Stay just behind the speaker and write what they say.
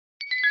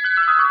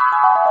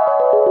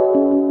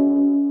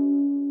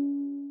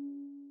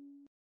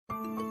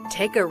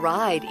Take a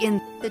ride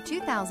in the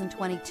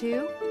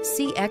 2022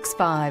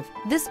 CX-5.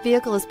 This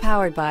vehicle is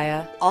powered by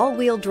a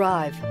all-wheel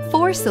drive,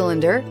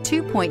 4-cylinder,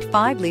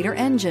 2.5-liter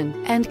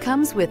engine and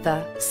comes with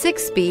a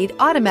 6-speed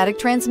automatic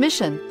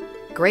transmission.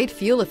 Great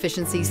fuel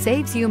efficiency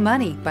saves you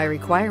money by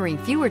requiring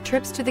fewer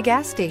trips to the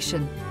gas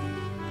station.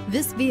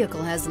 This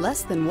vehicle has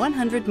less than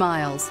 100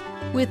 miles.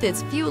 With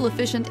its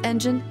fuel-efficient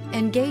engine,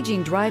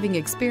 engaging driving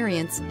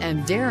experience,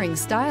 and daring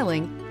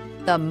styling,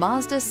 the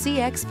Mazda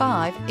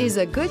CX-5 is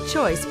a good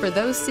choice for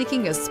those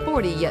seeking a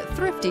sporty yet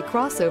thrifty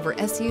crossover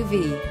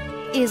SUV.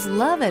 Is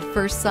love at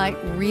first sight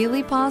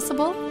really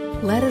possible?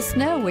 Let us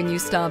know when you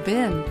stop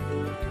in.